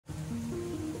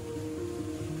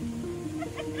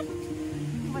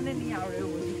મને નહીં આવડે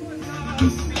એવું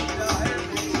બધું.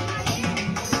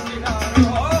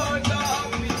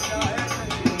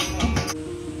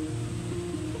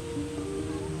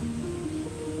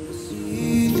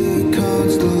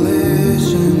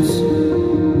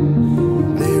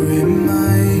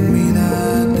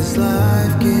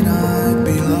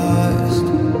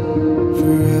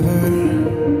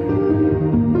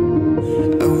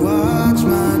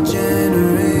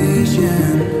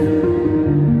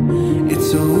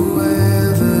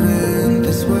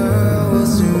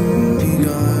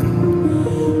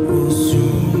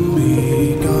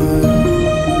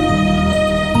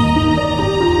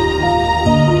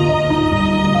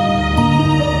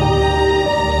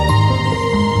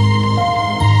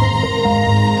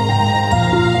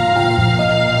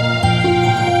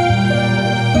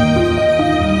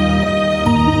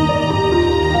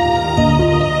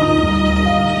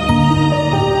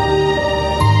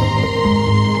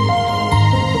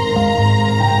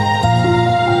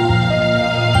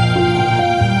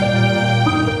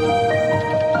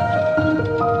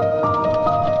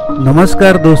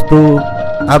 नमस्कार दोस्तों,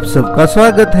 आप सबका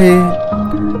स्वागत है।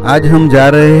 आज हम जा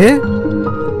रहे हैं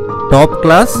top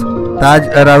class Taj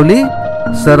Aravalli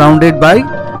surrounded by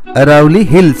Aravalli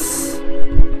hills.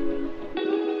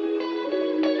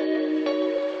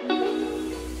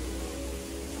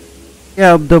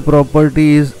 Of the property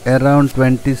is around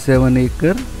 27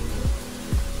 acre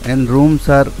and rooms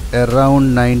are around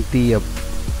 90 up.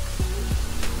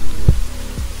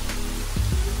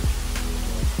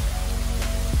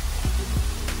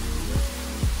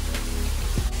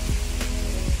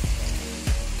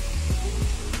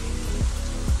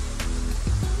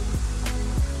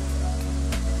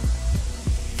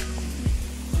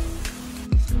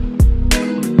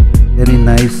 Very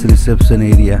nice reception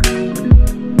area.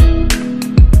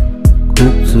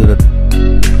 खूबसूरत।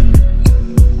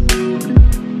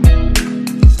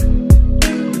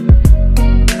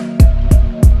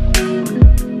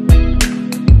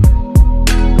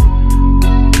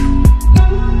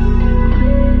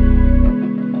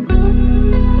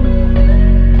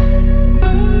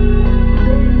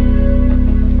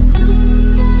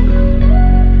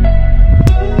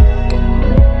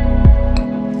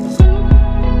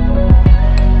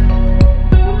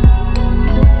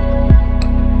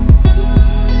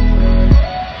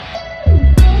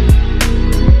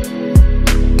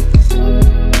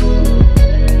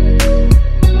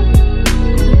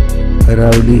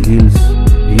 Aravali Hills,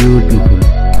 beautiful.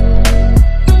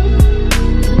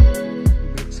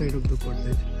 Back side of the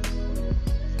cottage.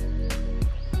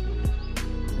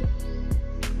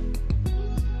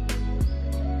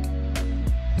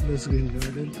 Lush green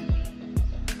garden.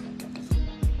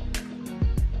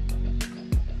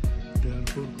 There are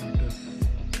 4 quarters.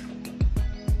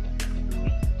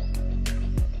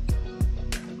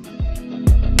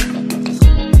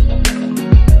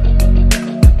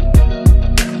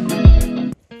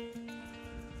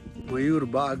 Mayur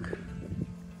Bagh,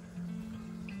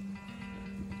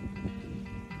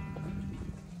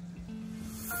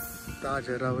 Taj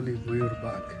Aravalli Mayur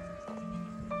Bagh.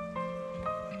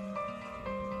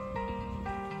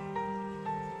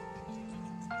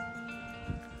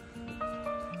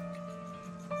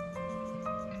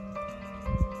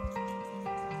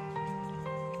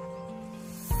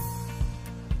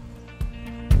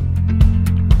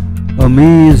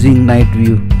 Amazing night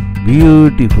view,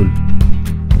 beautiful.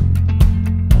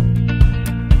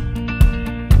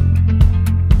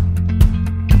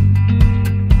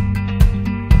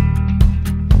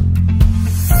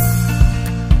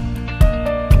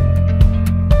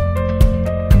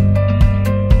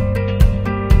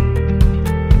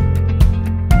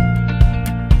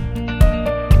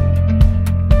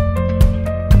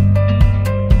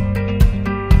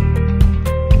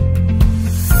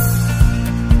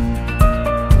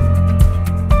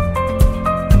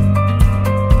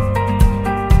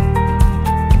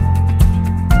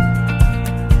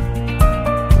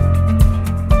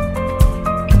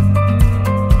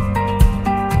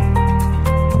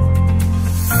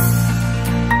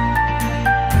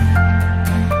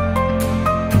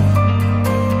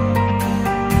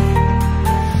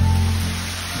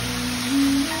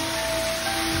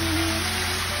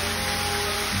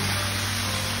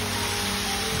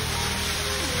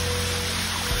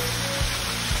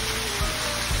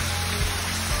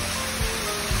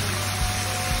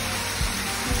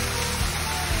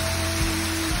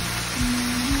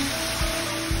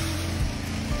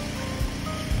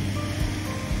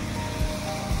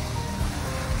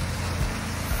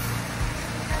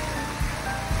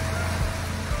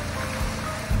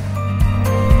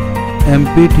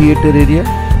 MP theater area,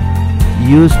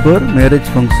 used for marriage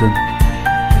function.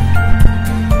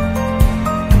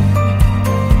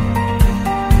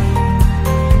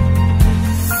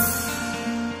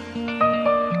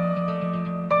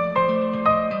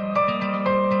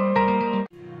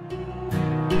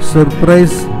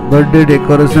 Surprise birthday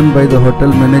decoration by the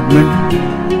hotel management.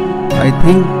 I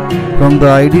think from the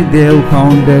ID they have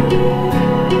found that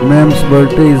ma'am's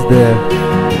birthday is there,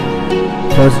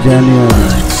 1st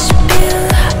January.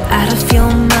 Out of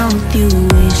your mouth, you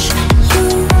wish you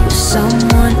were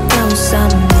someone else. I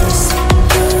miss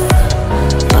you,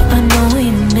 but I know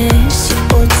you miss your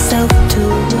old self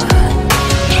too.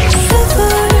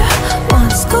 Silver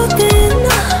once golden.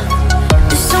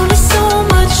 There's only so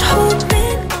much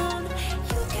holding on.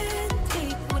 You can't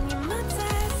take when your mind's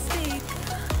at stake.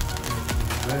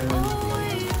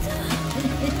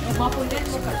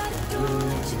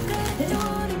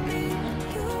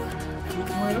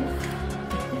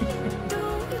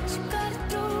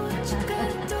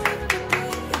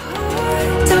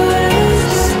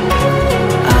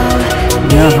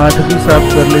 यहाँ हाथ भी साफ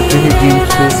कर लेते हैं jeans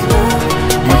से,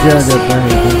 मजा आ जाता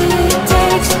है।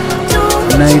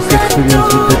 Nice experience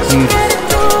with the kids.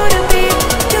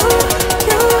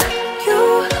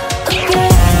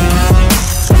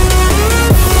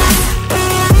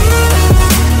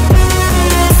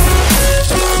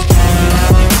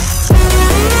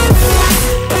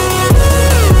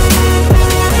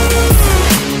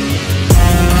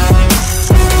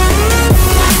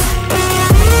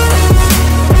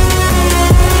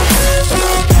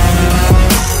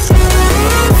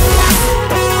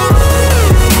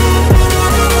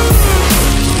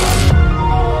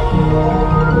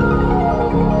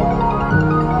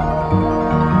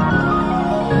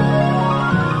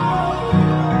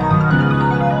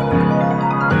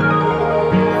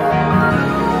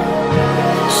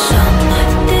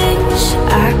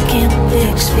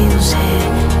 Feels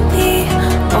heavy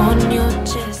on your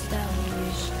chest. I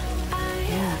wish I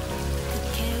could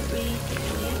carry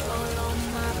it all on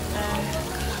my back.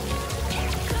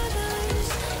 Colors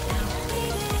now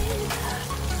faded.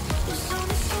 There's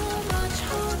only so much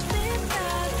holding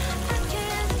back. I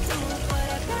can't do what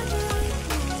I'd rather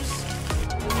lose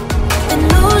than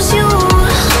lose you.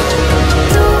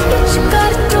 Do what you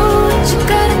gotta do, what you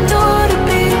gotta do to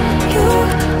be you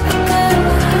again.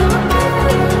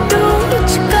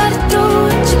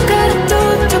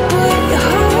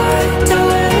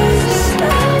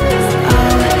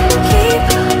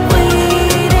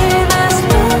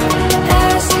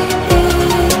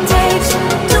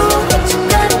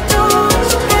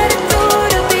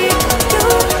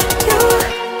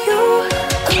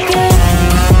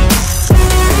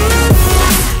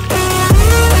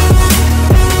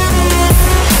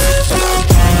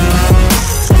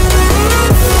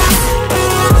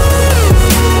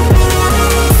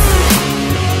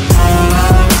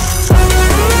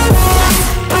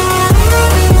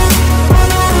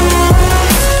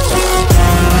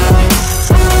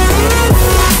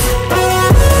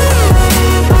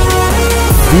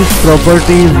 This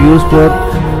property is used for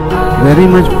very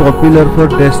much popular for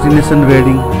destination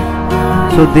wedding.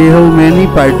 So they have many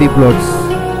party plots.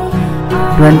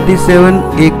 27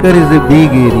 acre is a big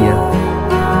area.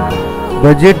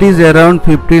 Budget is around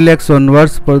 50 lakhs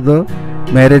onwards for the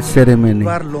marriage ceremony.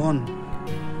 Lawn.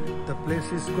 The place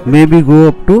is called Maybe go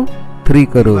up to 3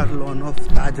 crore. Lawn of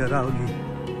Taj Aravali.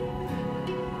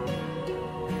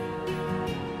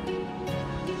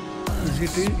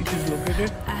 It is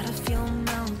located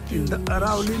in the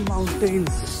Aravali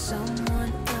mountains. The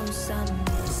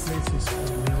place is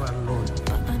called Nevar Lawn.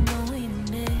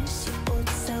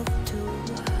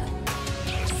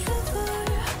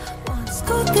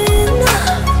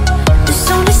 There's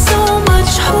only so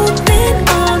much holding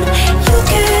on. You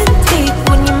can't take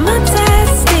when your mind's at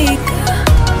stake.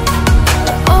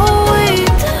 Oh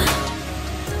wait.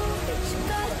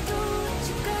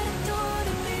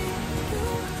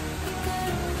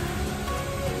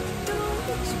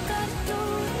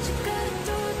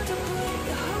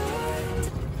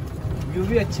 View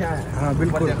भी अच्छा है। हाँ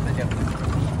बिल्कुल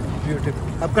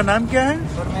beautiful. आपका नाम क्या है?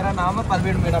 और मेरा नाम है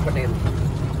परवीन मीना पटेल।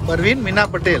 परवीन मीना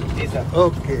पटेल। जी सर।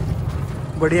 ओके,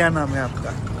 बढ़िया नाम है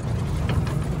आपका।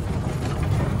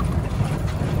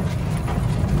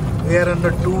 We are on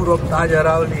the tour of Taj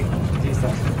Aravali. Ji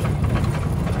sir.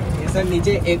 ये सर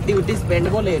नीचे एक्टिविटीज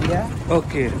पेंटबॉल एरिया है।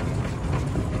 ओके,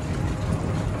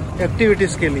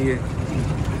 एक्टिविटीज के लिए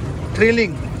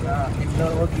थ्रिलिंग।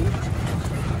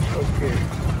 ओके,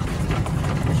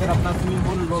 सर अपना स्विमिंग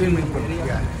पूल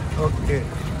ओके।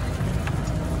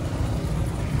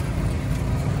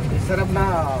 सर अपना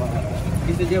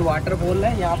जैसे जो वाटरफॉल है,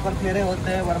 यहाँ पर फेरे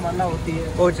होते हैं, वरमाला होती है।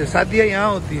 अच्छा, शादियाँ यहाँ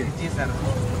होती है? जी सर।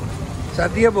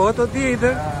 शादियाँ बहुत होती है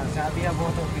इधर? हाँ, शादियाँ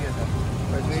बहुत होती है सर,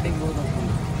 वेडिंग बहुत होती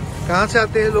है। कहाँ से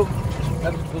आते हैं लोग?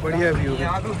 सर बढ़िया व्यू है।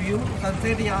 यहाँ का व्यू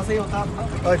सनसेट यहाँ से ही होता है।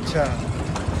 अच्छा,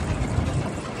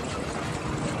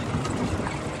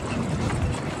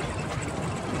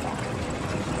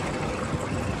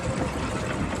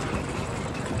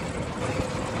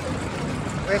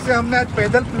 वैसे हमने आज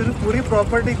पैदल पूरी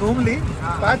प्रॉपर्टी घूम ली।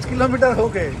 5 किलोमीटर हो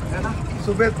गए, है ना?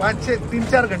 सुबह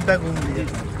 3-4 घंटा घूम लिए।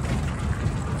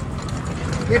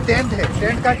 ये टेंट है,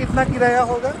 टेंट का कितना किराया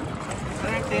होगा?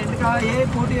 सर टेंट का ये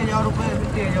 40,000 रुपये,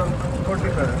 50,000 रुपये।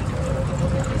 40,000।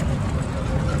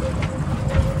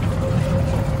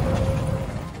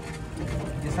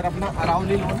 ये सर अपना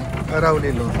अरावली लोन,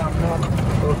 अरावली लोन। सामने वाला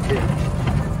ओके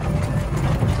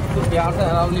तो प्यार से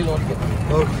अरावली लोन के।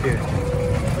 ओके।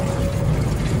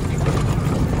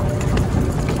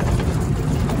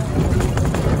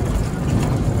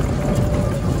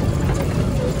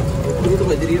 फ्रूट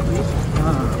बज रही है अपनी।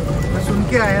 हाँ, मैं सुन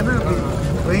के आया ना अभी,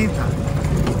 वही था।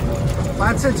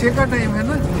 5 से 6 का टाइम है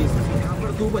ना? यहाँ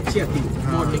पर धूप अच्छी आती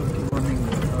है मॉर्निंग। मॉर्निंग में।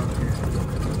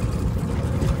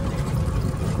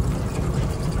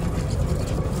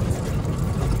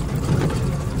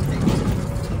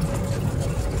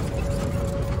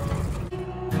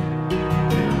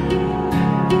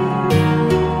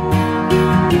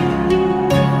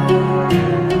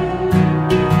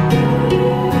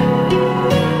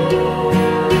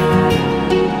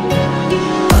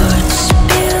 Words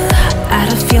spill out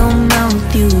of your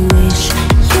mouth. You wish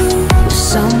you were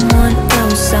someone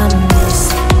else. I miss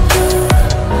you,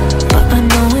 but I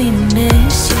know you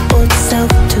miss your old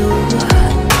self too.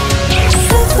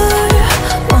 Silver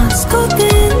once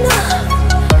golden.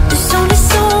 There's only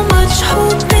so much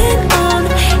holding on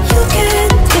you can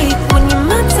take when your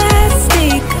mind's at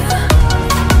stake.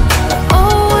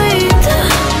 Oh wait,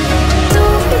 do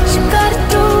what you gotta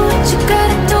do, what you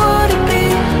gotta do to be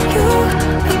you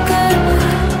again.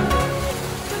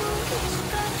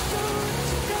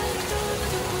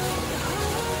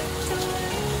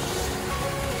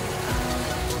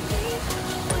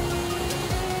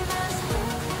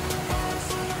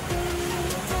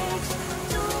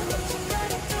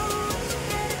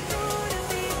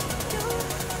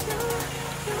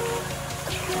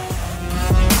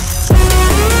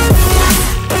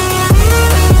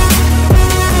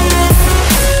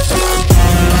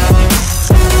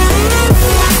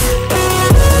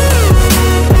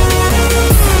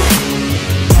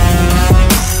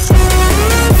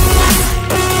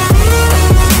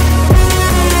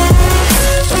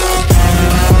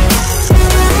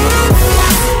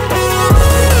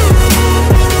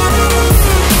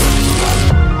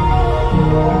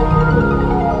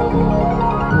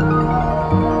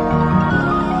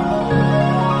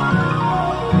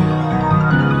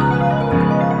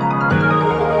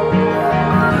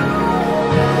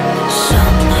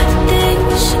 Some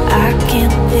things I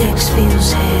can't fix feels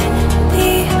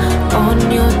heavy on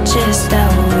your chest. I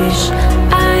wish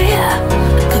I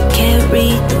could carry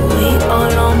the weight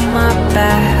all on my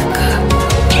back.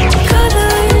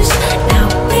 Colors now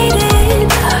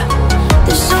faded.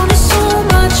 There's only so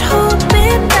much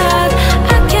holding that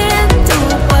I can't do,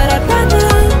 but I'd rather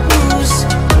lose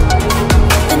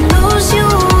than lose you.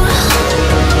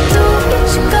 Do what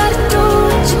you gotta do,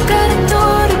 what you gotta do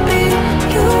to be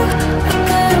you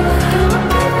again.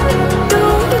 Do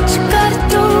what you gotta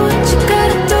do, what you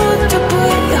gotta do to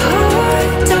put your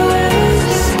heart to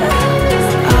rest.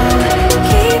 I'll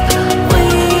keep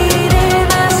waiting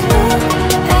as long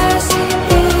as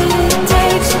it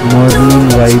takes. Morning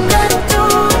vibes,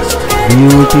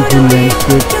 beautiful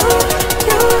landscape,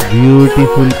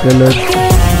 beautiful colors,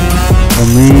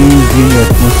 amazing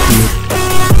atmosphere.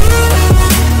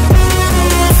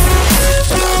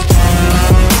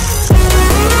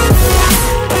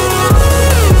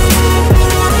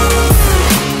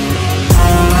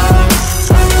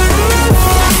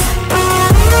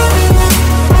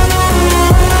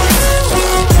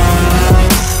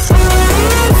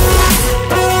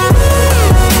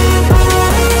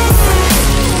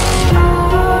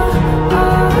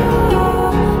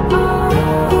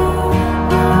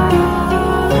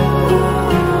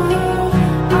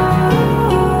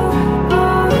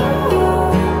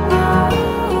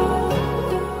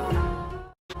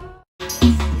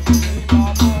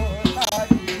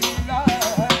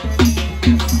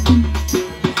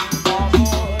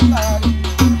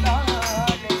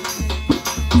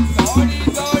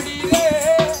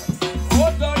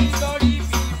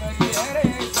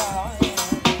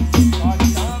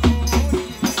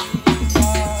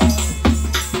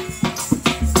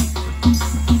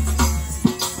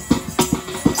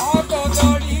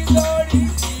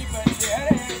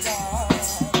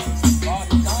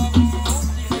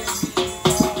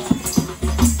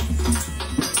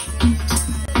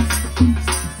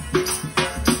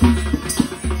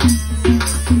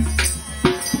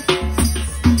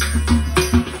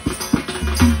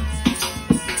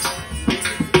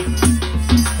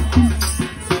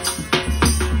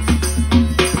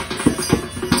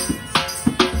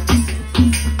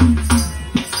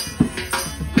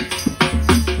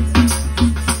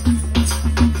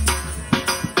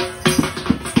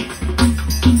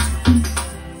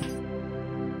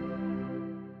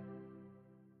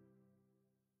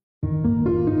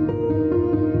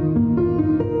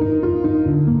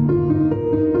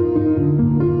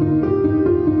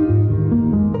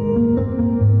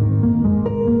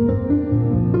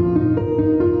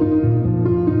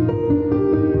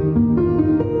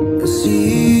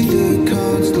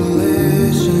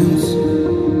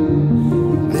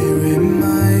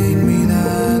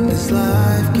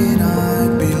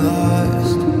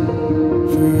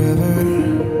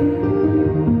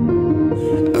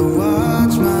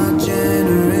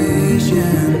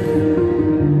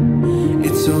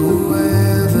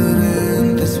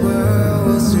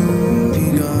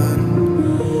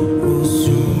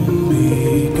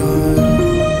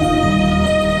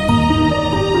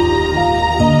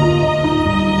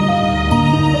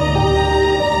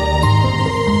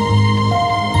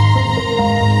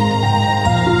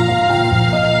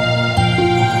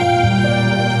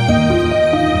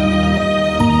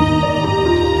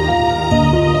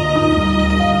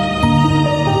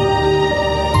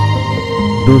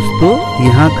 दोस्तों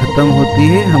यहाँ खत्म होती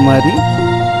है हमारी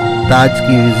ताज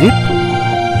की visit.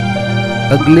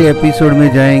 अगले episode में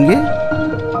जाएंगे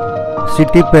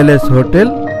city palace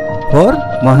hotel for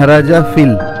Maharaja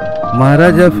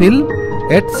feel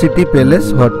at city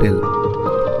palace hotel.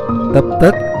 तब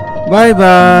तक बाय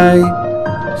बाय,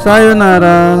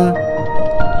 सायोनारा।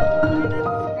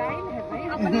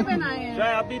 अपने बनाए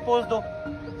हैं, आप भी पोस्ट दो।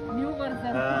 New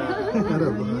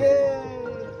version.